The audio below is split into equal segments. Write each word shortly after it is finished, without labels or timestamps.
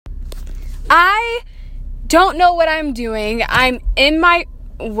I don't know what I'm doing.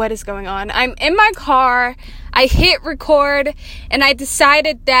 What is going on? I'm in my car. I hit record and I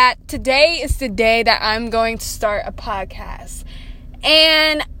decided that today is the day that I'm going to start a podcast.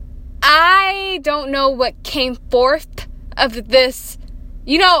 And I don't know what came forth of this.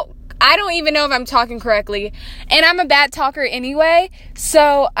 I don't even know if I'm talking correctly. And I'm a bad talker anyway.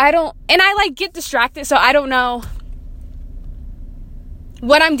 So I get distracted. So I don't know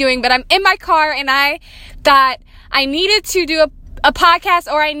what I'm doing. But I'm in my car and I thought I needed to do a podcast,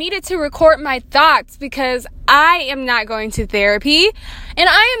 or I needed to record my thoughts, because I am not going to therapy and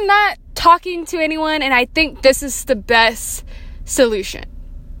I am not talking to anyone. And I think this is the best solution.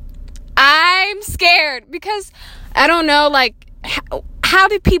 I'm scared because I don't know, how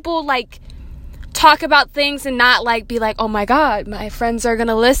do people talk about things and not be like, oh my God, my friends are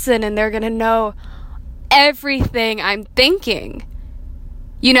gonna listen and they're gonna know everything I'm thinking,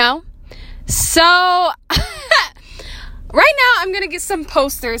 So right now I'm gonna get some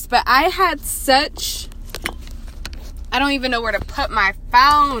posters, but I don't even know where to put my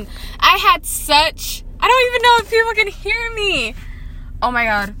phone. I don't even know if people can hear me. Oh my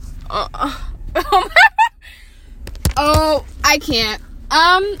God. Oh, I can't.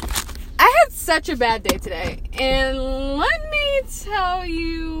 I had such a bad day today, and let me tell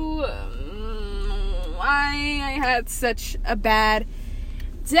you why I had such a bad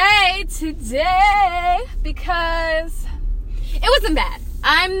day today, because it wasn't bad.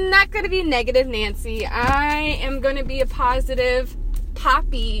 I'm not going to be negative Nancy. I am going to be a positive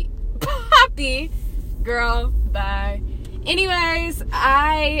Poppy girl. Bye. Anyways,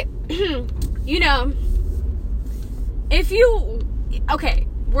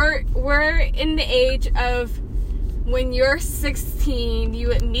 we're in the age of when you're 16,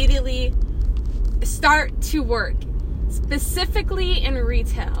 you immediately start to work, specifically in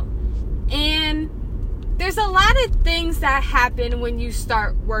retail. And there's a lot of things that happen when you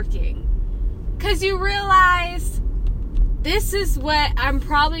start working, because you realize this is what I'm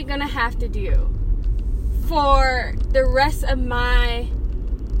probably gonna have to do for the rest of my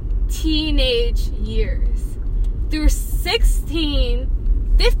teenage years, through 16,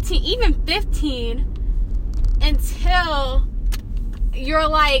 15, even 15, until you're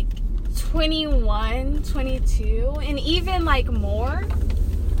 21, 22, and even more.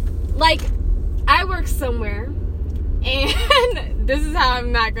 I work somewhere, and this is how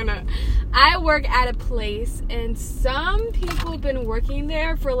I work at a place, and some people have been working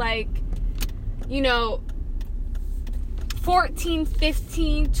there for 14,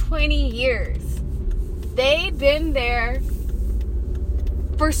 15, 20 years. They've been there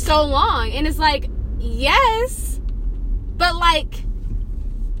for so long. And it's yes, but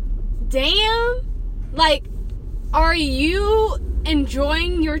damn, are you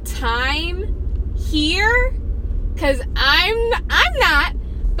enjoying your time here? Because I'm not.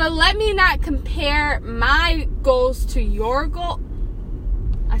 But let me not compare my goals to your goal.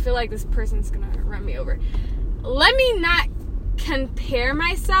 I feel like this person's gonna run me over. Let me not compare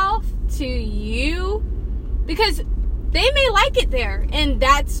myself to you, because they may like it there, and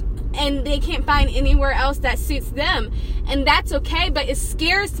they can't find anywhere else that suits them, and that's okay. But it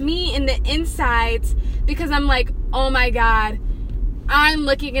scares me in the insides, because I'm oh my God, I'm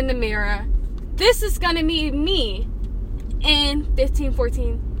looking in the mirror. This is gonna be me in 15,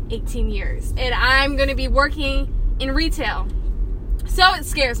 14, 18 years, and I'm gonna be working in retail. So it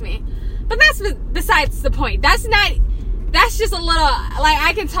scares me. But that's besides the point. That's just a little,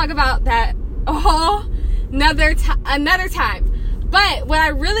 I can talk about that a whole another time. But what I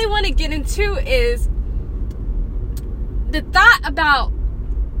really want to get into is the thought about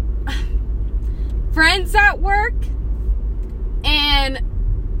friends at work and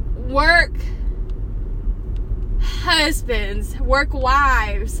work husbands, work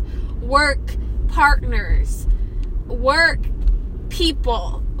wives, work partners, work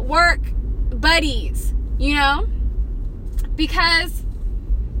people, work buddies, because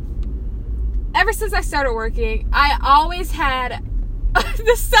ever since I started working, I always had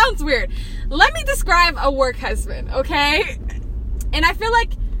this sounds weird. Let me describe a work husband, okay? And I feel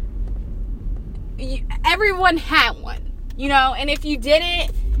like everyone had one, and if you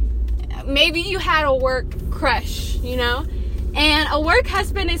didn't, maybe you had a work crush, and a work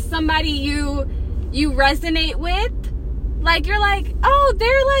husband is somebody you resonate with. You're oh,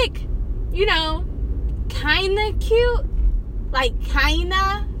 they're kinda cute,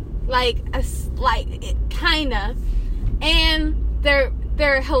 kinda, and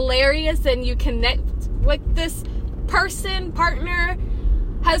they're hilarious, and you connect with this person, partner,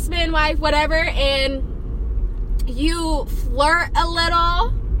 husband, wife, whatever, and you flirt a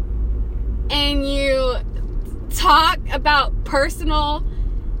little, talk about personal,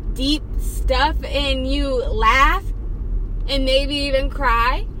 deep stuff and you laugh and maybe even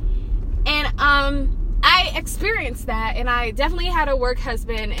cry. And I experienced that, and I definitely had a work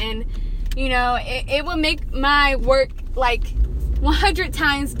husband, and you know, it would make my work like 100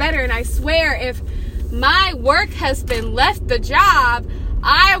 times better. And I swear, if my work husband left the job,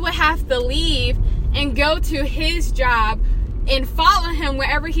 I would have to leave and go to his job and follow him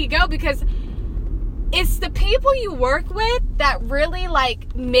wherever he go, because it's the people you work with that really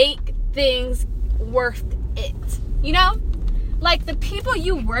like make things worth it, you know? Like, the people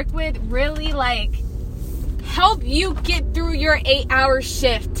you work with really like help you get through your 8-hour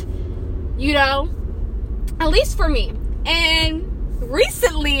shift, you know? At least for me. And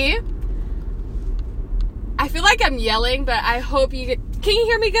recently, I feel like I'm yelling, but I hope you can you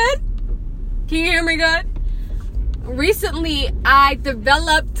hear me good? Can you hear me good? Recently, I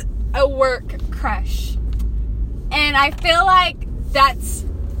developed a work crush. And I feel like that's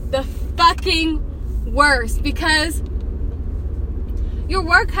the fucking worst, because your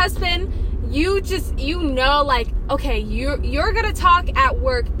work husband, you know, like, okay, you're gonna talk at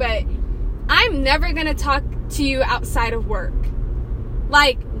work, but I'm never gonna talk to you outside of work.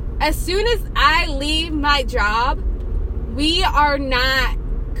 Like, as soon as I leave my job, we are not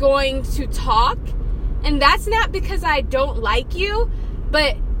going to talk. And that's not because I don't like you,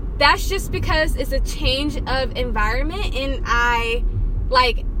 but that's just because it's a change of environment. And I,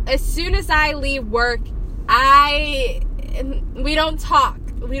 like, as soon as I leave work, we don't talk.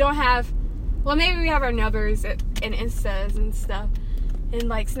 We don't have, well, maybe we have our numbers and Instas and stuff and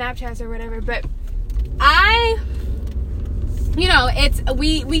like Snapchats or whatever, but you know, it's,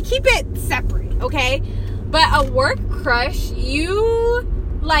 we keep it separate, okay? But a work crush, you,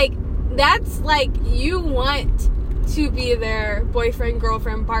 like, that's like, you want to be their boyfriend,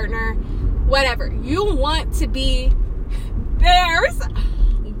 girlfriend, partner, whatever. You want to be theirs.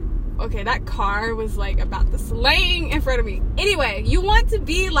 Okay, that car was like about to slang in front of me. Anyway, you want to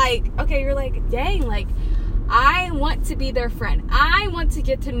be like, okay, you're like, dang, like, I want to be their friend. I want to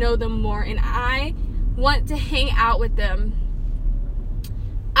get to know them more, and I want to hang out with them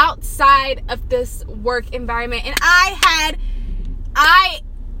outside of this work environment. And I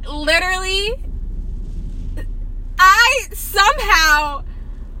somehow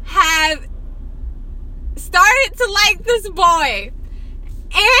have started to like this boy.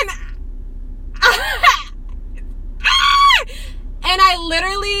 And I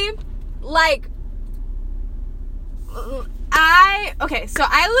literally, like, okay, so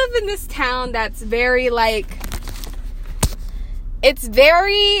I live in this town that's very, like, it's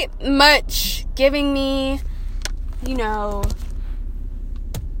very much giving me, you know,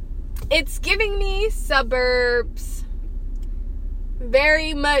 it's giving me suburbs,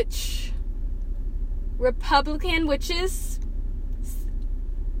 very much Republican, which is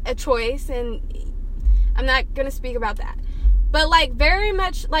a choice, and I'm not gonna speak about that, but like, very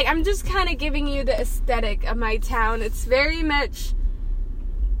much, like, I'm just kind of giving you the aesthetic of my town. It's very much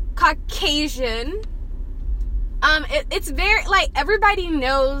Caucasian. It's very, like, everybody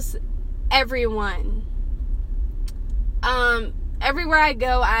knows everyone. Everywhere I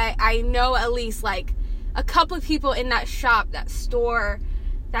go, I know at least like a couple of people in that shop, that store,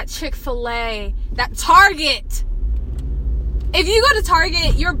 that Chick-fil-A, that Target. If you go to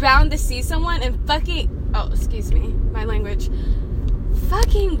Target, you're bound to see someone, and fucking, oh, excuse me, my language,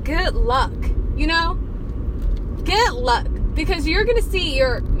 fucking good luck, you know? Good luck, because you're gonna see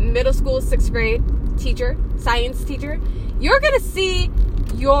your middle school 6th grade teacher, science teacher. You're gonna see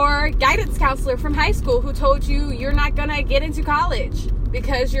your guidance counselor from high school who told you you're not gonna get into college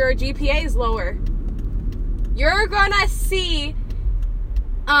because your GPA is lower. You're gonna see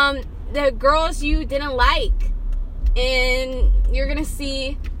the girls you didn't like. And you're going to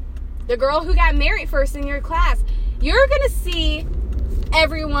see the girl who got married first in your class. You're going to see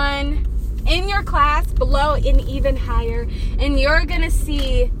everyone in your class below and even higher. And you're going to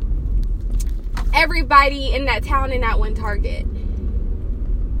see everybody in that town in that one Target.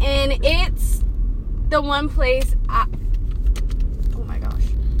 And it's the one place, oh my gosh.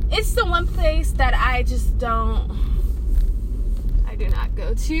 It's the one place that I do not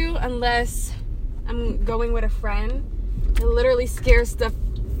go to unless I'm going with a friend. It literally scares the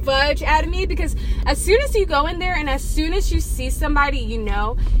fudge out of me, because as soon as you go in there and as soon as you see somebody you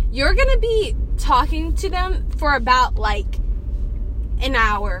know, you're gonna be talking to them for about like an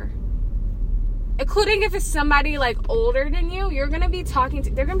hour, including if it's somebody like older than you. You're gonna be talking to,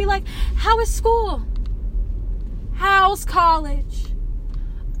 they're gonna be like, how is school? How's college?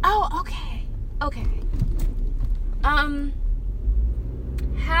 Oh, okay.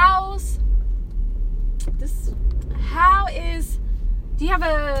 How's do you have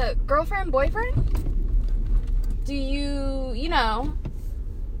a girlfriend, boyfriend? Do you know,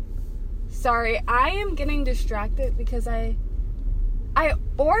 sorry, I am getting distracted because I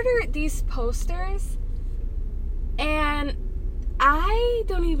ordered these posters and I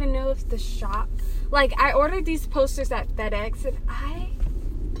don't even know if the shop, like, I ordered these posters at FedEx and I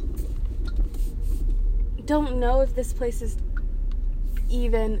don't know if this place is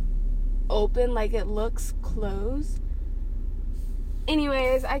even open. Like, it looks closed.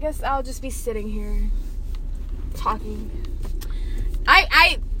 Anyways, I guess I'll just be sitting here talking.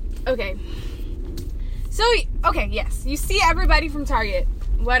 Okay. So, okay, yes. You see everybody from Target.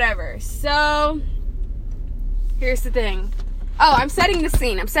 Whatever. So, here's the thing. Oh, I'm setting the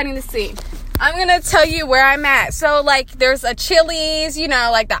scene. I'm gonna tell you where I'm at. So, like, there's a Chili's, you know,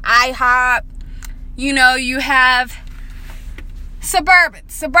 like the IHOP. You know, you have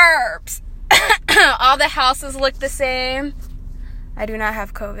suburbs. All the houses look the same. I do not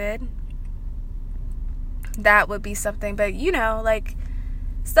have COVID. That would be something. But, you know, like,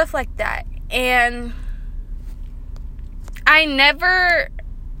 stuff like that. And I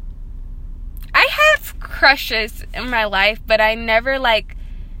have crushes in my life, but I never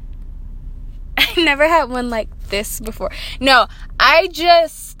had one like this before. No, I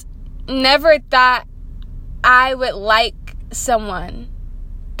just never thought I would like someone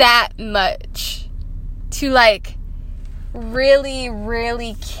that much to, like, really,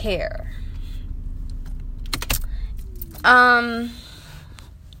 really care. And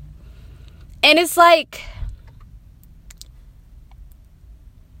it's like,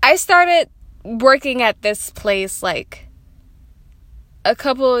 I started working at this place, like, a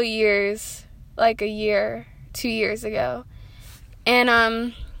couple of years, like a year, 2 years ago.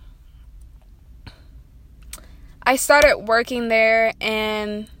 And, I started working there,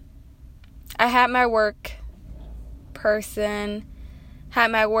 and I had my work person,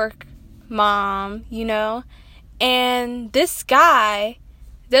 had my work mom, you know, and this guy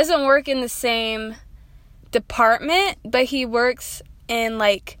doesn't work in the same department, but he works in,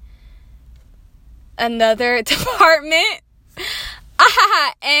 like, another department.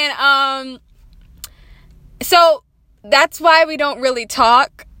 And, so that's why we don't really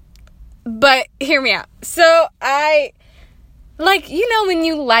talk. But hear me out. So I, like, you know, when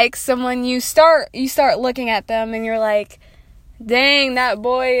you like someone, you start looking at them and you're like, dang, that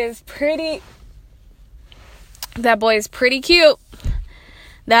boy is pretty cute.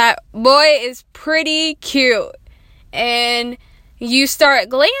 That boy is pretty cute. And you start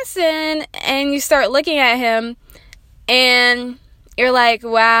glancing and you start looking at him and you're like,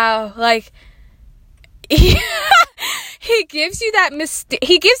 wow, like, he gives you that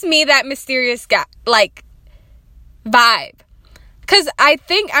he gives me that mysterious guy, like, vibe. Because I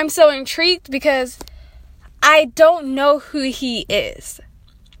think I'm so intrigued because I don't know who he is.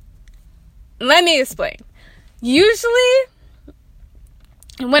 Let me explain. Usually,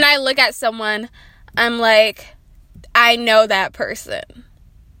 when I look at someone, I'm like, I know that person.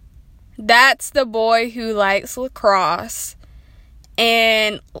 That's the boy who likes lacrosse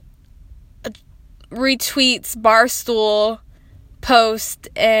and retweets Barstool post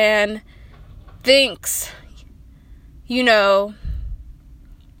and thinks, you know,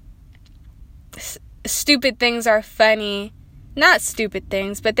 stupid things are funny. Not stupid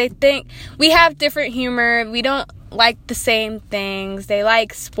things, but they think we have different humor. We don't like the same things. They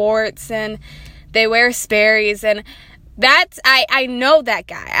like sports and they wear Sperry's, and that's, I know that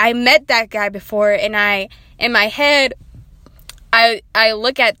guy. I met that guy before, and in my head, I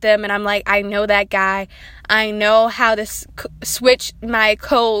look at them and I'm like, I know that guy. I know how to switch my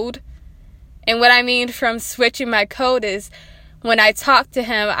code. And what I mean from switching my code is when I talk to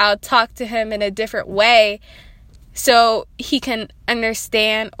him, I'll talk to him in a different way so he can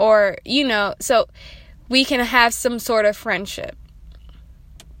understand, or, you know, so we can have some sort of friendship.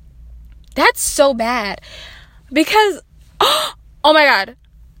 That's so bad because, oh my God,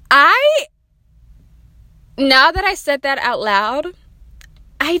 now that I said that out loud,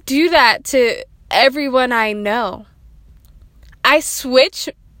 I do that to everyone I know. I switch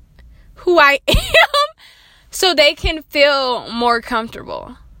who I am so they can feel more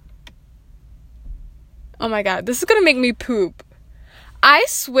comfortable. Oh my God, this is gonna make me poop. I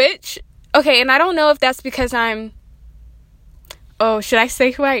switch. Okay, and I don't know if that's because I'm... Oh, should I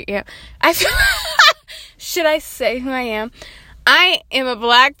say who I am? Should I say who I am? I am a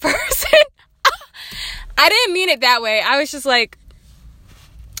black person. I didn't mean it that way. I was just like,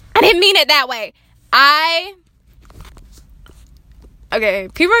 I didn't mean it that way. okay,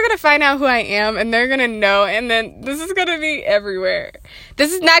 people are gonna find out who I am, and they're gonna know, and then this is gonna be everywhere.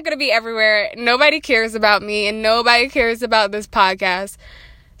 This is not gonna be everywhere. Nobody cares about me, and nobody cares about this podcast.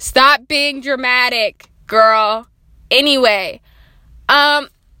 Stop being dramatic, girl. Anyway,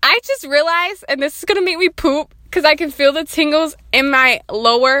 I just realized, and this is gonna make me poop, because I can feel the tingles in my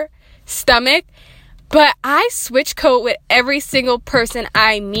lower stomach, but I switch coat with every single person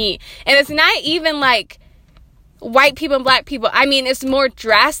I meet. And it's not even like white people and black people. I mean, it's more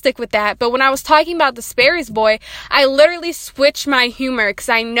drastic with that. But when I was talking about the Sperry's boy, I literally switched my humor because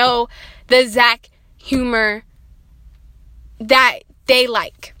I know the exact humor that they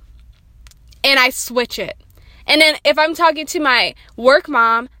like. And I switch it. And then if I'm talking to my work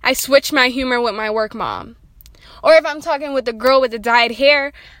mom, I switch my humor with my work mom. Or if I'm talking with the girl with the dyed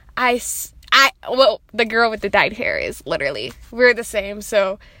hair, well, the girl with the dyed hair is literally, we're the same,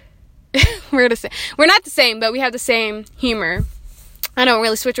 so we're the same. We're not the same, but we have the same humor. I don't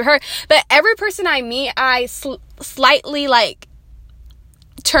really switch with her. But every person I meet, I slightly, like,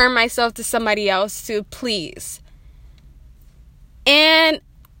 turn myself to somebody else to please. And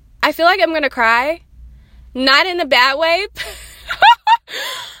I feel like I'm gonna cry. Not in a bad way.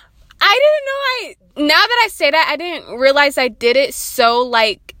 Now that I say that, I didn't realize I did it so,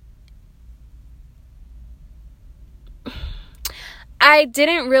 like, I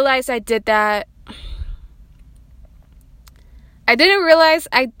didn't realize I did that. I didn't realize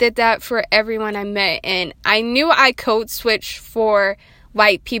I did that for everyone I met. And I knew I code switched for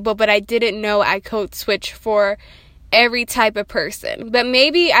white people, but I didn't know I code switch for every type of person. But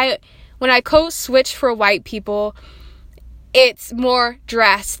maybe when I code switch for white people, it's more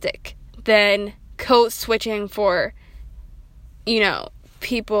drastic than code switching for,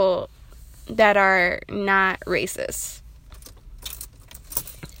 people that are not racist.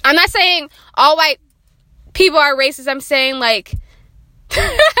 I'm not saying all white people are racist. I'm saying, like,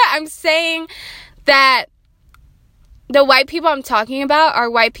 I'm saying that the white people I'm talking about are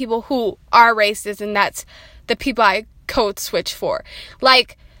white people who are racist, and that's the people I code switch for.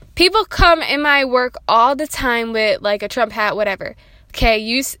 Like, people come in my work all the time with, like, a Trump hat, whatever. Okay,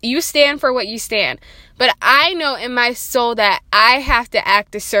 you stand for what you stand. But I know in my soul that I have to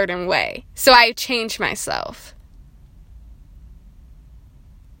act a certain way. So I change myself.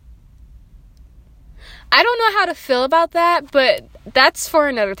 I don't know how to feel about that, but that's for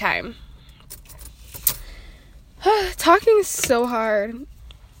another time. Talking is so hard.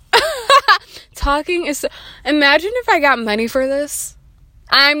 Imagine if I got money for this.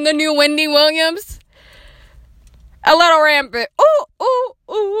 I'm the new Wendy Williams. A little rampant. Ooh, ooh,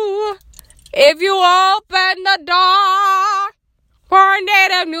 ooh. If you open the door for a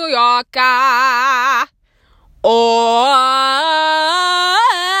native New Yorker. Oh.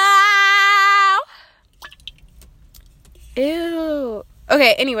 Ew.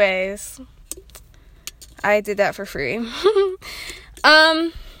 Okay, anyways. I did that for free.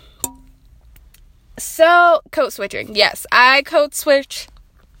 So, code switching. Yes, I code switch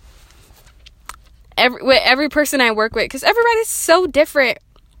with every person I work with, because everybody's so different.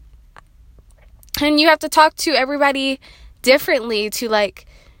 And you have to talk to everybody differently to, like,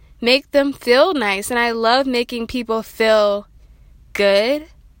 make them feel nice. And I love making people feel good.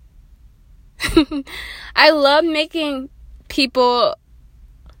 I love making people...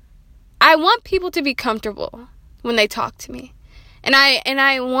 I want people to be comfortable when they talk to me. And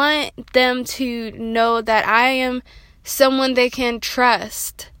I want them to know that I am someone they can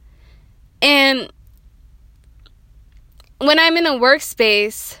trust. And when I'm in a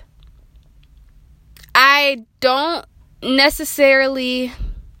workspace, I don't necessarily...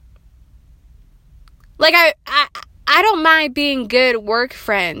 Like, I don't mind being good work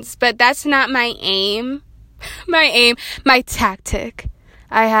friends, but that's not my aim. My tactic.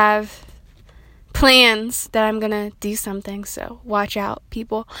 I have plans that I'm gonna do something, so watch out,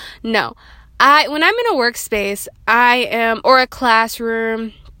 people. No. When I'm in a workspace, or a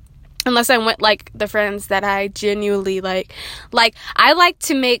classroom, unless I'm with, like, the friends that I genuinely like, I like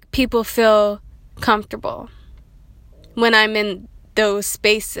to make people feel comfortable when I'm in those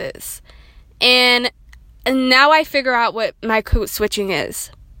spaces. And now I figure out what my code switching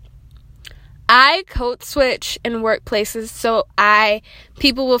is. I code switch in workplaces so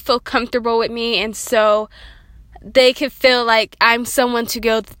people will feel comfortable with me, and so they can feel like I'm someone to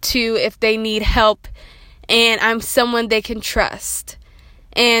go to if they need help, and I'm someone they can trust.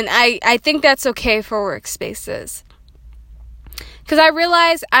 And I think that's okay for workspaces. Because I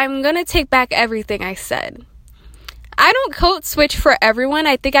realize I'm going to take back everything I said. I don't code switch for everyone.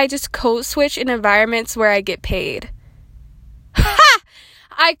 I think I just code switch in environments where I get paid. Ha!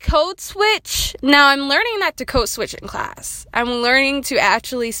 I code switch. Now, I'm learning not to code switch in class. I'm learning to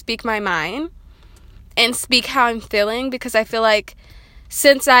actually speak my mind and speak how I'm feeling, because I feel like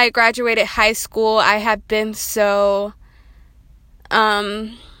since I graduated high school, I have been so,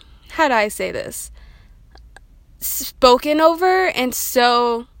 how do I say this? Spoken over and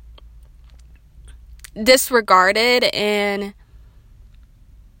so disregarded, and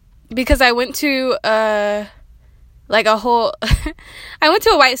because I went to I went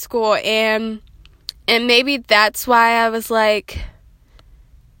to a white school, and maybe that's why I was like,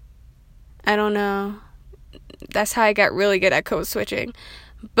 I don't know. That's how I got really good at code switching.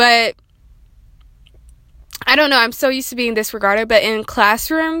 But I don't know. I'm so used to being disregarded. But in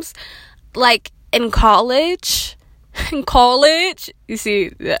classrooms, like in college, you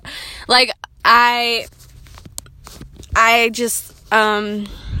see, like I just, classrooms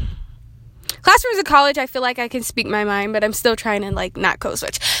in college, I feel like I can speak my mind, but I'm still trying to like not code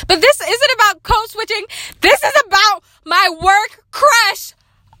switch. But this isn't about code switching. This is about my work crush.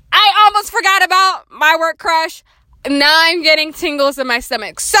 I almost forgot about my work crush. Now I'm getting tingles in my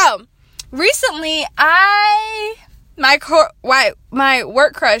stomach. So, recently, my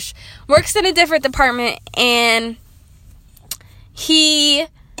work crush works in a different department, and it's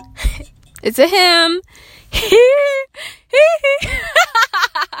a him.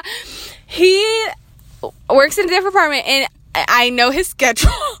 He works in a different department, and I know his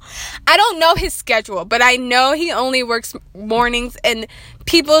schedule. I don't know his schedule, but I know he only works mornings, and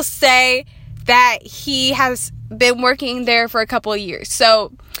people say that he has been working there for a couple of years.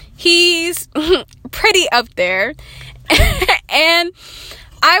 So he's pretty up there. And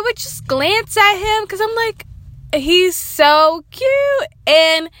I would just glance at him because I'm like, he's so cute.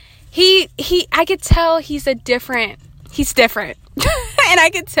 And I could tell he's different. And I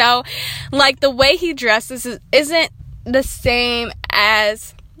could tell, like, the way he dresses isn't the same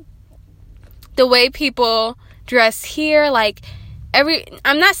as the way people dress here. Like,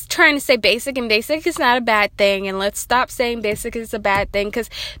 I'm not trying to say basic, and basic is not a bad thing, and let's stop saying basic is a bad thing, because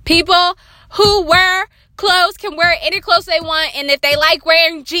people who wear clothes can wear any clothes they want, and if they like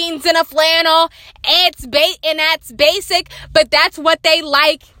wearing jeans and a flannel, and that's basic, but that's what they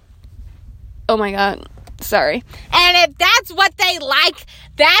like. Oh my god, sorry. And if that's what they like,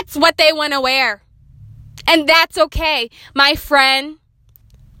 that's what they want to wear, and that's okay. My friend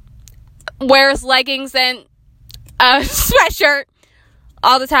wears leggings and a sweatshirt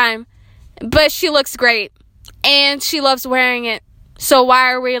all the time, but she looks great and she loves wearing it. So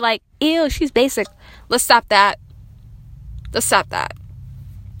why are we like, ew, she's basic? Let's stop that.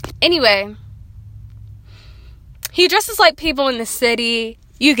 Anyway, he dresses like people in the city.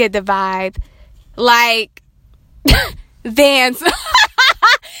 You get the vibe. Like Vans. He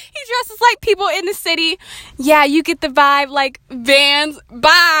dresses like people in the city. Yeah, you get the vibe. Like Vans.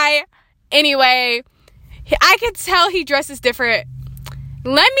 Bye. Anyway, I could tell he dresses different.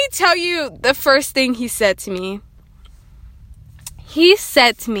 Let me tell you the first thing he said to me. He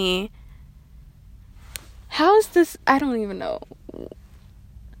said to me, how is this? I don't even know.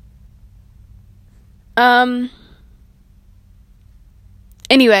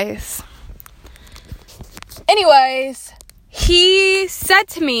 Anyways, he said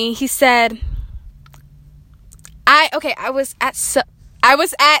to me, he said, I was at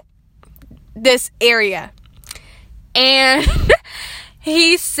this area, and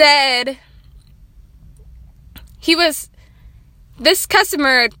he said this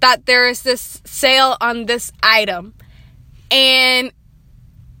customer thought there was this sale on this item, and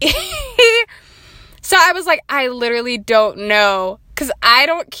so I was like, I literally don't know, because I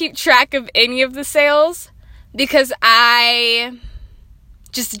don't keep track of any of the sales, because I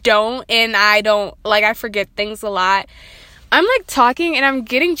just don't, and I forget things a lot. I'm like talking and I'm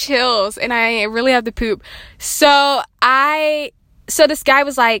getting chills and I really have to poop. So this guy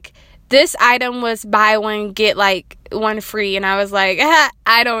was like, this item was buy one, get like one free. And I was like,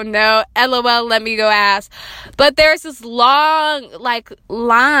 I don't know. LOL, let me go ask. But there's this long like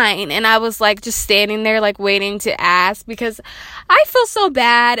line, and I was like just standing there like waiting to ask, because I feel so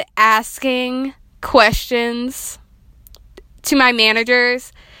bad asking questions to my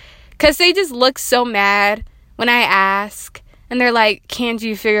managers, because they just look so mad when I ask, and they're like, can't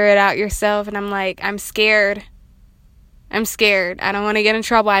you figure it out yourself? And I'm like, I'm scared. I don't want to get in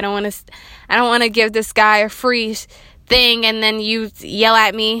trouble. I don't want to give this guy a free thing, and then you yell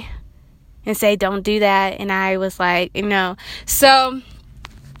at me and say, don't do that. And I was like, no. So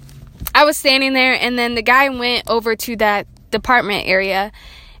I was standing there, and then the guy went over to that department area,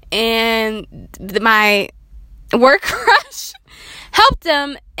 and my work crush helped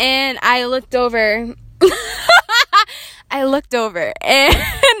him, and I looked over. I looked over and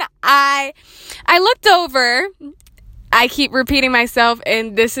I looked over. I keep repeating myself,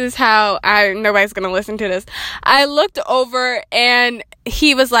 and this is how nobody's going to listen to this. I looked over and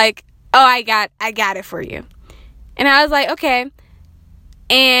he was like, oh, I got it for you. And I was like, okay.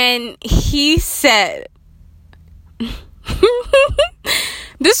 And he said, this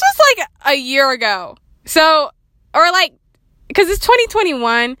was like a year ago. So, or like, because it's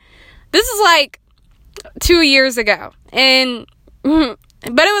 2021. This is like 2 years ago. And, but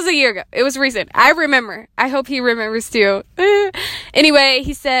it was a year ago. It was recent. I remember. I hope he remembers too. Anyway,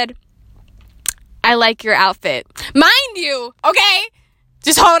 he said, I like your outfit. Mind you, okay?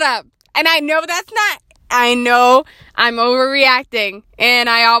 Just hold up. And I know I know I'm overreacting. And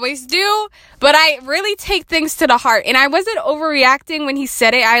I always do. But I really take things to the heart. And I wasn't overreacting when he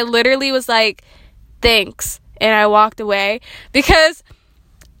said it. I literally was like, thanks. And I walked away. Because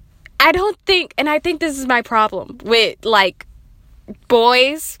I don't think, and I think this is my problem with like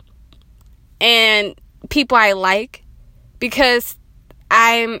boys and people I like, because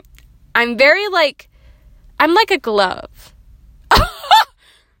I'm very like, I'm like a glove.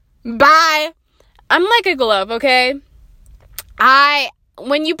 Bye. I'm like a glove, okay?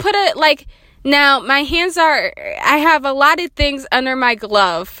 When you put it like, now my hands I have a lot of things under my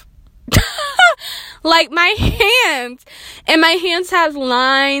glove. Like my hands, and my hands have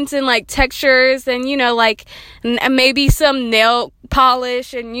lines and like textures and, you know, like maybe some nail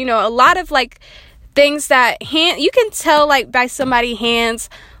polish and, you know, a lot of like things that you can tell like by somebody's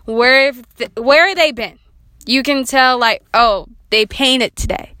hands where they been. You can tell like, oh, they painted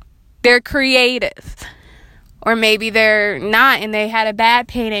today. They're creative. Or maybe they're not and they had a bad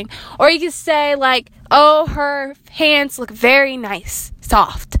painting. Or you could say like, oh, her hands look very nice,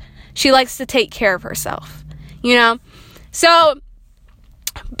 soft. She likes to take care of herself, you know? So,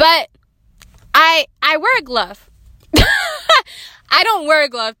 but I wear a glove. I don't wear a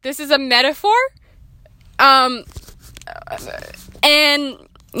glove. This is a metaphor. And,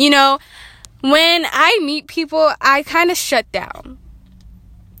 you know, when I meet people, I kind of shut down.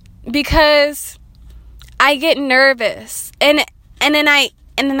 Because I get nervous. And then I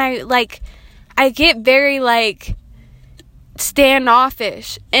like, I get very like,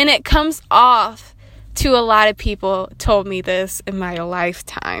 standoffish, and it comes off to a lot of people told me this in my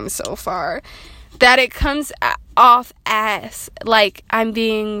lifetime so far, that it comes off as like I'm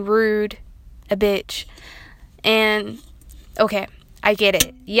being rude, a bitch. And okay, I get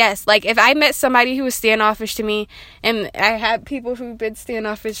it. Yes, like if I met somebody who was standoffish to me, and I had people who've been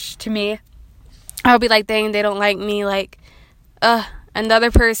standoffish to me, I'll be like, dang, they don't like me. Like, another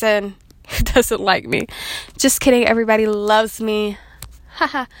person who doesn't like me. Just kidding. Everybody loves me.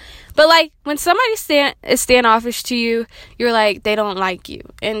 Haha. But like when somebody is standoffish to you, you're like, they don't like you.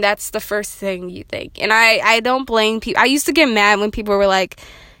 And that's the first thing you think. And I don't blame people. I used to get mad when people were like,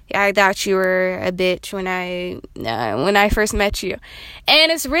 yeah, I thought you were a bitch when I first met you.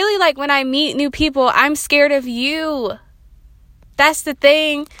 And it's really like when I meet new people, I'm scared of you. That's the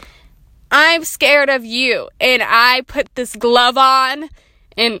thing. I'm scared of you. And I put this glove on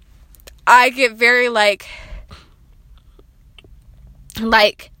and I get very like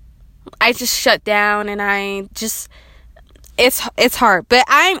I just shut down, and I just it's hard. But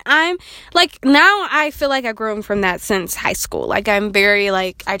I'm like, now I feel like I've grown from that since high school. Like I'm very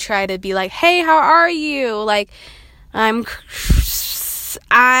like, I try to be like, hey, how are you? Like I'm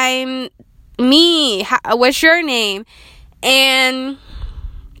me. What's your name? And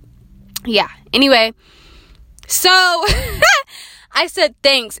yeah. Anyway, so I said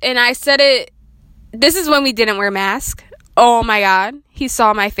thanks, and I said it. This is when we didn't wear masks. Oh my God, he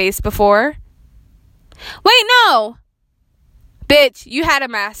saw my face before. Wait, no. Bitch, you had a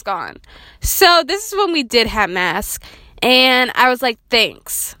mask on. So this is when we did have masks, and I was like,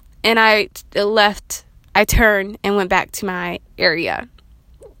 thanks. And I left. I turned and went back to my area.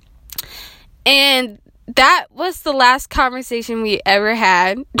 And that was the last conversation we ever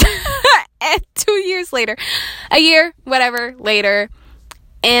had. And 2 years later, a year, whatever, later.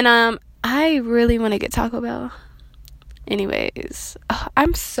 And I really want to get Taco Bell. Anyways,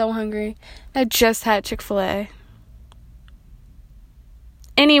 I'm so hungry. I just had Chick-fil-A.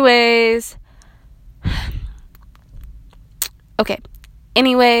 Anyways. Okay.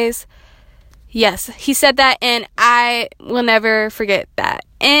 Anyways. Yes, he said that, and I will never forget that.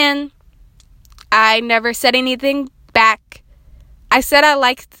 And I never said anything back. I said I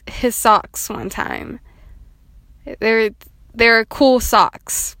liked his socks one time. they were cool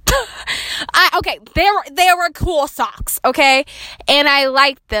socks. They were cool socks, okay? And I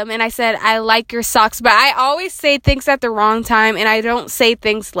liked them, and I said, I like your socks, but I always say things at the wrong time, and I don't say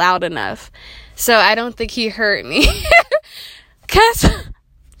things loud enough. So I don't think he heard me. Because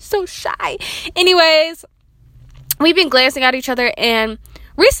so shy. Anyways, we've been glancing at each other, and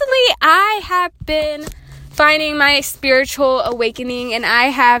recently I have been finding my spiritual awakening, and I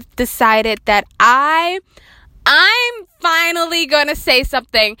have decided that I'm finally gonna say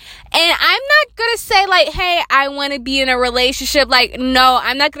something. And I'm not gonna say like, hey, I want to be in a relationship. Like, no,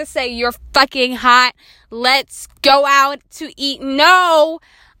 I'm not gonna say you're fucking hot, let's go out to eat. No,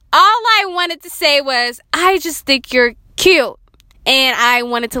 all I wanted to say was, I just think you're cute, and I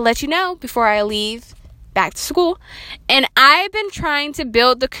wanted to let you know before I leave back to school. And I've been trying to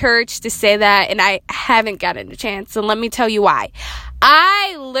build the courage to say that, and I haven't gotten the chance. And let me tell you why.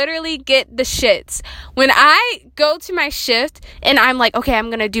 I literally get the shits when I go to my shift and I'm like, okay,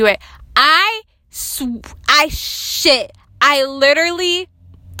 I'm gonna do it. I shit. I literally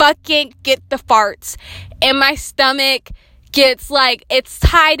fucking get the farts, and my stomach gets like, it's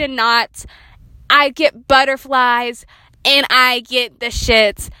tied in knots. I get butterflies, and I get the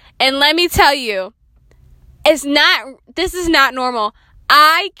shits. And let me tell you, this is not normal.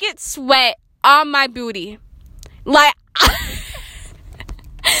 I get sweat on my booty. Like,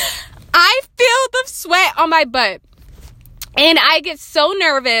 I feel the sweat on my butt, and I get so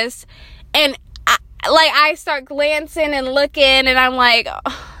nervous, and I start glancing and looking, and I'm like,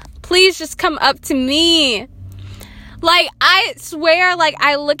 oh, please just come up to me. Like, I swear, like,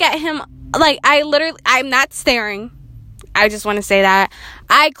 I look at him, like, I'm not staring. I just want to say that.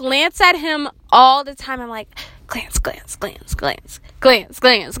 I glance at him all the time. I'm like, glance, glance, glance, glance, glance,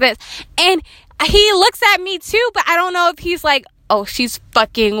 glance, glance. And he looks at me too, but I don't know if he's like, oh, she's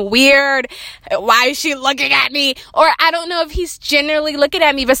fucking weird, why is she looking at me? Or I don't know if he's generally looking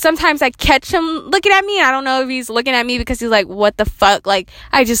at me, but sometimes I catch him looking at me. I don't know if he's looking at me because he's like, what the fuck? Like,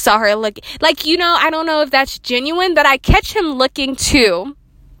 I just saw her look. Like, you know, I don't know if that's genuine, but I catch him looking too.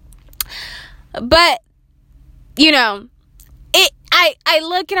 But, you know, I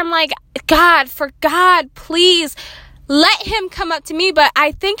look and I'm like, God, for God, please let him come up to me. But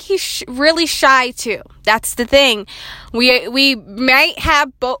I think he's really shy too. That's the thing. We might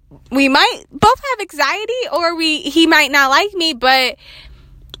both have anxiety, or he might not like me, but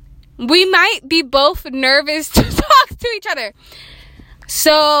we might be both nervous to talk to each other.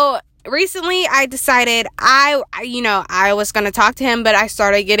 So recently I decided I was going to talk to him, but I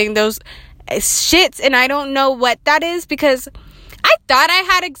started getting those shits, and I don't know what that is, because I thought I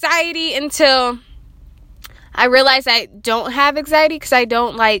had anxiety until I realized I don't have anxiety, because I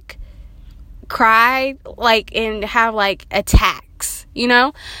don't like cry like and have like attacks, you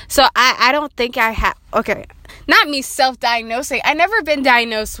know? So I don't think I have. Okay, not me self-diagnosing. I never been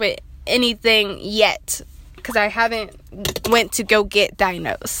diagnosed with anything yet, because I haven't went to go get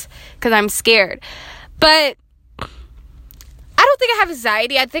diagnosed because I'm scared. But I don't think I have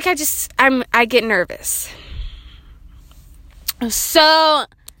anxiety. I think I get nervous. So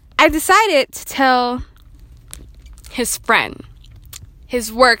I decided to tell his friend,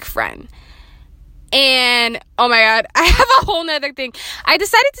 his work friend. And oh my God, I have a whole nother thing. I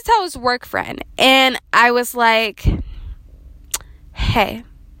decided to tell his work friend, and I was like, hey,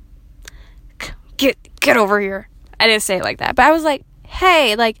 get over here. I didn't say it like that, but I was like,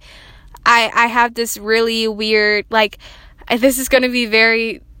 hey, like, I have this really weird, like, this is going to be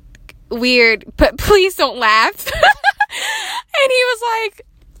very weird, but please don't laugh. And he was like,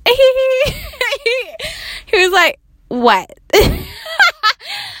 he was like, what?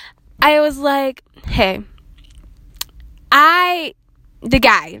 I was like, hey, the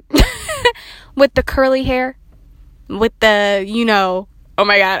guy with the curly hair, with the, you know, oh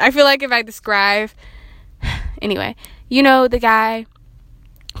my God, I feel like if I describe, anyway, you know, the guy,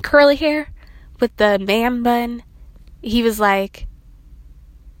 curly hair with the man bun, he was like,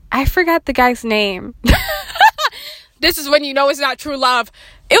 I forgot the guy's name. This is when you know it's not true love.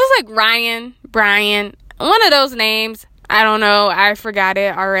 It was like Ryan, Brian, one of those names. I don't know. I forgot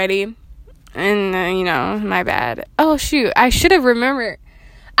it already. And, you know, my bad. Oh, shoot. I should have remembered.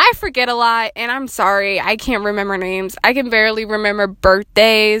 I forget a lot, and I'm sorry. I can't remember names. I can barely remember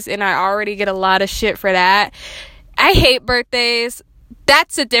birthdays, and I already get a lot of shit for that. I hate birthdays.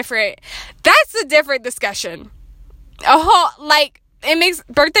 That's a different discussion.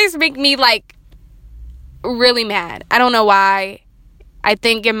 Birthdays make me, like, really mad. I don't know why. I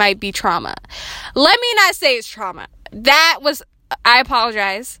think it might be trauma. Let me not say it's trauma. I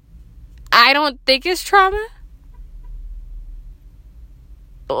apologize. I don't think it's trauma.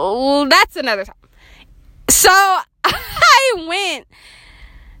 Well, that's another time. So, I went.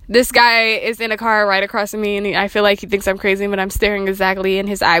 This guy is in a car right across from me, and I feel like he thinks I'm crazy, but I'm staring exactly in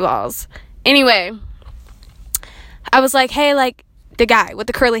his eyeballs. Anyway, I was like, hey, like, the guy with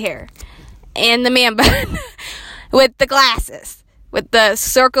the curly hair and the man bun with the glasses, with the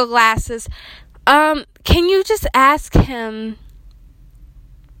circle glasses, can you just ask him,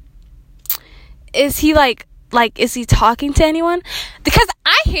 is he is he talking to anyone? Because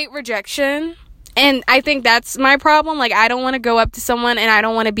I hate rejection, and I think that's my problem. Like, I don't want to go up to someone and I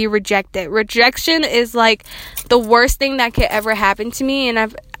don't want to be rejected. Rejection is like the worst thing that could ever happen to me,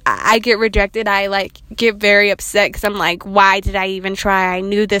 and I get rejected, I like get very upset because I'm like, why did I even try? I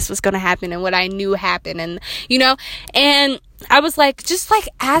knew this was going to happen, and what I knew happened, and and I was like, just like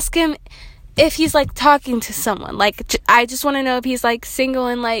ask him if he's like talking to someone. Like, I just want to know if he's like single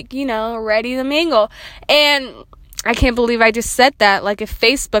and like, ready to mingle. And I can't believe I just said that like a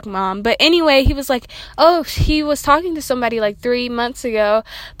Facebook mom. But anyway, he was like, oh, he was talking to somebody like 3 months ago,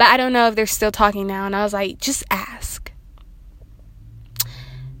 but I don't know if they're still talking now. And I was like, just ask.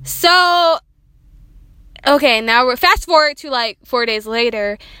 So, okay, now we're fast forward to like 4 days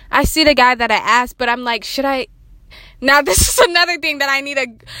later. I see the guy that I asked, but I'm like, should I? Now this is another thing that I need to.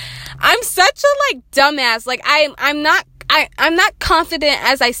 I'm such a like dumbass. Like I'm not confident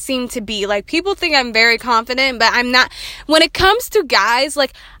as I seem to be. Like, people think I'm very confident, but I'm not. When it comes to guys,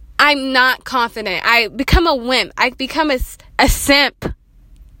 like, I'm not confident. I become a wimp. I become a simp.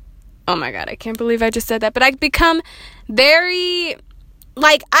 Oh my God, I can't believe I just said that. But I become very.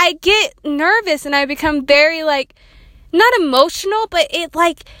 Like, I get nervous and I become very, like, not emotional, but it,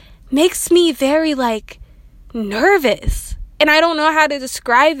 like, makes me very, like, nervous. And I don't know how to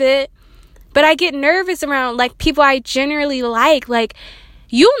describe it, but I get nervous around, like, people I generally like. Like,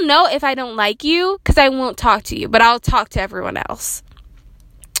 you'll know if I don't like you because I won't talk to you, but I'll talk to everyone else.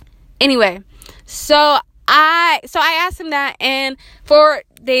 Anyway, so I asked him that, and 4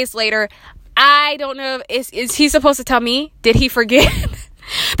 days later, I don't know, is he supposed to tell me? Did he forget?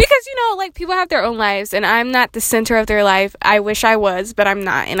 Because, like, people have their own lives, and I'm not the center of their life. I wish I was, but I'm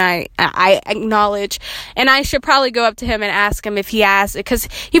not, and I acknowledge, and I should probably go up to him and ask him if he asked, because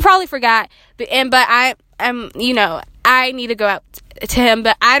he probably forgot, but I need to go up to him,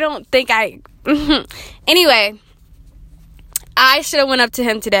 but I don't think anyway, I should have went up to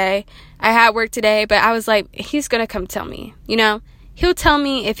him today. I had work today, but I was like, he's gonna come tell me, he'll tell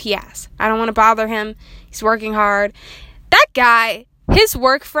me if he asks. I don't want to bother him. He's working hard. That guy, his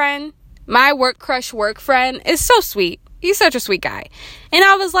work friend, my work crush work friend, is so sweet. He's such a sweet guy. And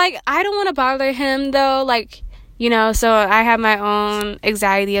I was like, I don't want to bother him though. Like, so I have my own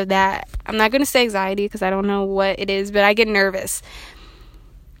anxiety of that. I'm not going to say anxiety because I don't know what it is, but I get nervous.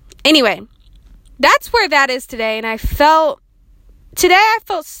 Anyway, that's where that is today. And I felt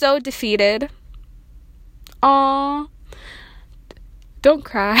so defeated. Aw. Don't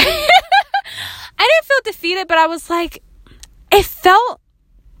cry. I didn't feel defeated, but I was like,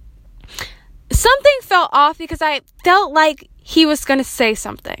 something felt off because I felt like he was going to say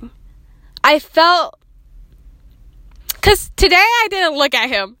something. Because today I didn't look at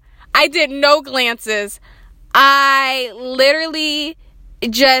him. I did no glances. I literally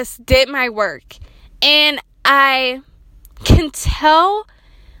just did my work. And I can tell,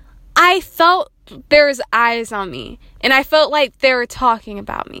 I felt there was eyes on me. And I felt like they were talking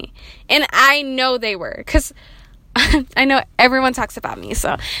about me. And I know they were. Because I know everyone talks about me,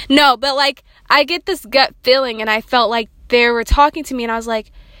 so no, but like I get this gut feeling, and I felt like they were talking to me, and I was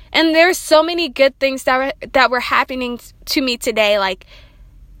like, and there's so many good things that were happening to me today, like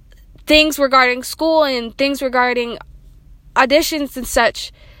things regarding school and things regarding auditions and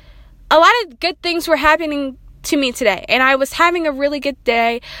such. A lot of good things were happening to me today, and I was having a really good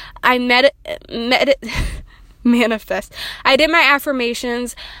day. I manifest. I did my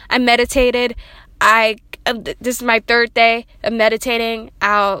affirmations. I meditated. This is my 3rd day of meditating.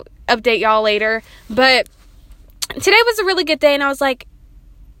 I'll update y'all later. But today was a really good day, and I was like,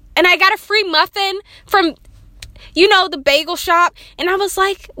 and I got a free muffin from, the bagel shop. And I was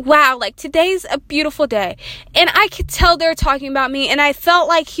like, wow, like today's a beautiful day. And I could tell they were talking about me, and I felt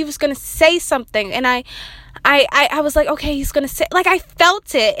like he was going to say something. And I was like, okay, he's going to say, like, I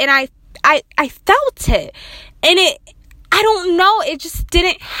felt it, and I felt it. And I don't know, it just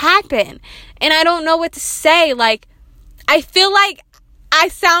didn't happen. And I don't know what to say. Like, I feel like I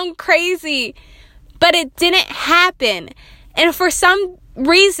sound crazy, but it didn't happen. And for some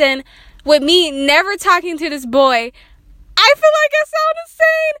reason, with me never talking to this boy, I feel like I sound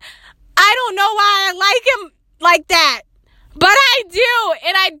insane. I don't know why I like him like that, but I do,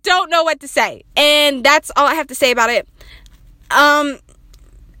 and I don't know what to say. And that's all I have to say about it.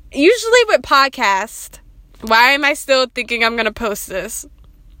 Usually with podcasts, Why am I still thinking I'm going to post this?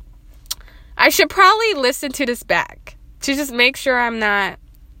 I should probably listen to this back to just make sure I'm not...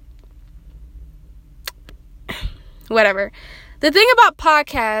 Whatever. The thing about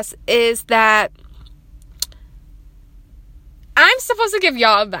podcasts is that I'm supposed to give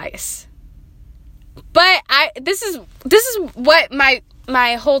y'all advice. But this is what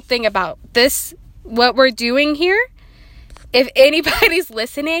my whole thing about this, what we're doing here. If anybody's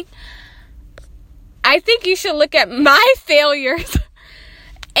listening, I think you should look at my failures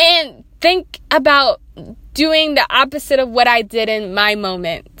and think about doing the opposite of what I did in my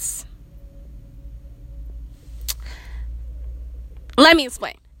moments. Let me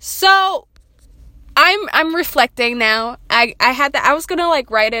explain. So I'm reflecting now. I was gonna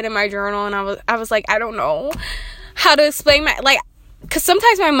like write it in my journal, and I was like, I don't know how to explain because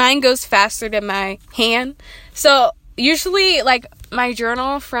sometimes my mind goes faster than my hand. So usually, like, my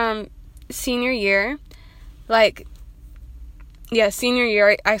journal from senior year, senior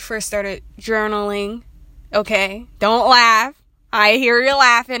year, I first started journaling. Okay, don't laugh. I hear you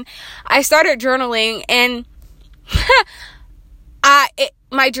laughing. I started journaling, and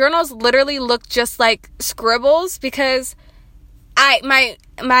my journals literally look just like scribbles because my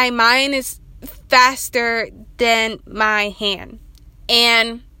mind is faster than my hand,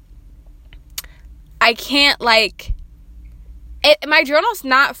 and I can't my journal's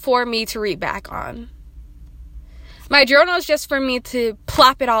not for me to read back on. My journal is just for me to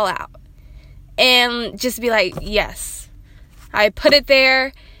plop it all out and just be like, yes, I put it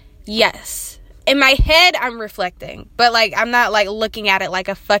there. Yes. In my head, I'm reflecting, but I'm not looking at it like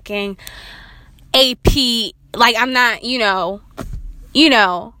a fucking AP. I'm not,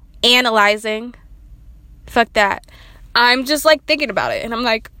 analyzing. Fuck that. I'm just thinking about it, and I'm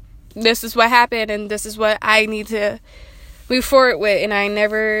like, this is what happened, and this is what I need to move forward with. And I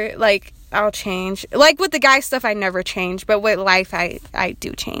never I'll change. With the guy stuff, I never change, but with life, I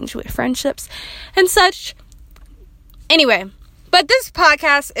do change, with friendships and such. Anyway. But this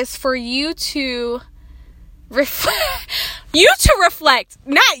podcast is for you to reflect,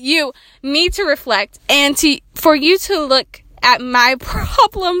 not you, me to reflect, and for you to look at my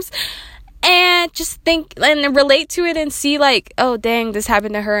problems and just think and relate to it and see oh dang, this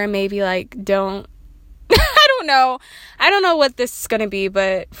happened to her, and maybe don't. I don't know what this is gonna be,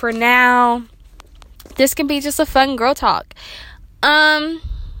 but for now, this can be just a fun girl talk. Wow,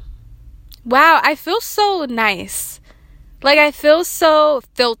 I feel so nice. I feel so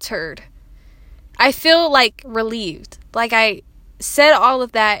filtered. I feel relieved. I said all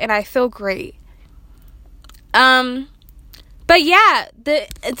of that, and I feel great. But yeah,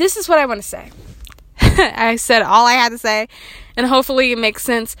 this is what I want to say. I said all I had to say, and hopefully it makes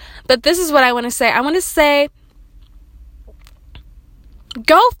sense. But this is what I want to say. I want to say,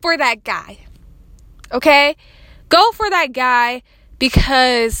 go for that guy. Okay? Go for that guy,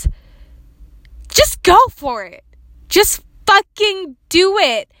 because just go for it. Just fucking do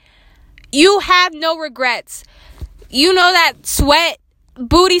it. You have no regrets. You know that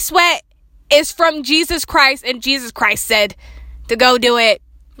booty sweat is from Jesus Christ, and Jesus Christ said to go do it.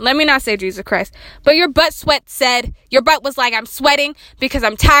 Let me not say Jesus Christ, but your butt was like, I'm sweating because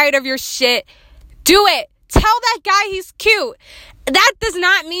I'm tired of your shit. Do it. Tell that guy he's cute. That does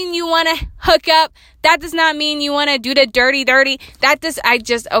not mean you want to hook up. That does not mean you want to do the dirty.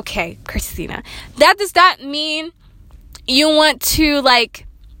 Okay, Christina. That does not mean you want to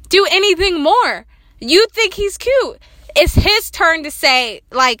do anything more. You think he's cute. It's his turn to say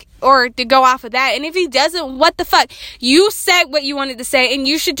or to go off of that. And if he doesn't, what the fuck? You said what you wanted to say, and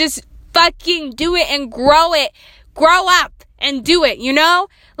you should just fucking do it and grow it. Grow up and do it, you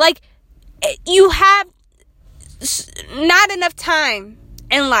have not enough time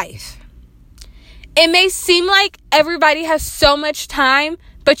in life. It may seem like everybody has so much time,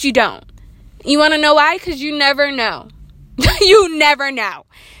 but you don't. You want to know why? Because you never know. You never know.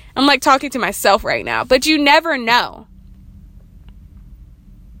 I'm talking to myself right now, but you never know.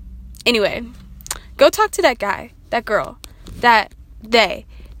 Anyway, go talk to that guy, that girl,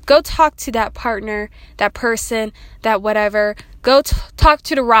 go talk to that partner, that person, that whatever. Go talk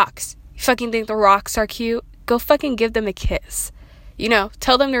to the rocks. You fucking think the rocks are cute? Go fucking give them a kiss.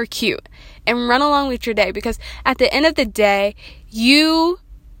 Tell them they're cute, and run along with your day, because at the end of the day, you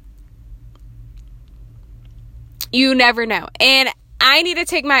never know. And I need to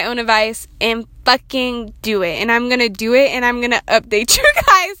take my own advice and fucking do it. And I'm going to do it, and I'm going to update you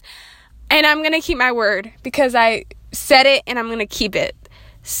guys. And I'm going to keep my word, because I said it, and I'm going to keep it.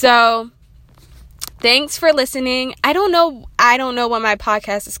 So thanks for listening. I don't know what my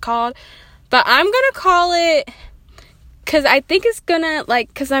podcast is called, but I'm going to call it, because I think it's going to,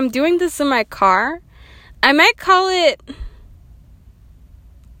 because I'm doing this in my car, I might call it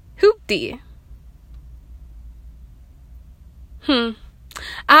hoopty.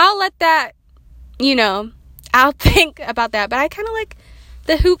 I'll let that, I'll think about that. But I kind of like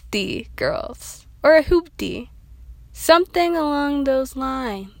the hoopty girls. Or a hoopty. Something along those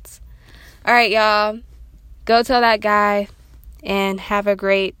lines. Alright, y'all. Go tell that guy. And have a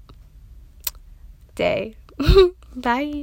great day. Bye.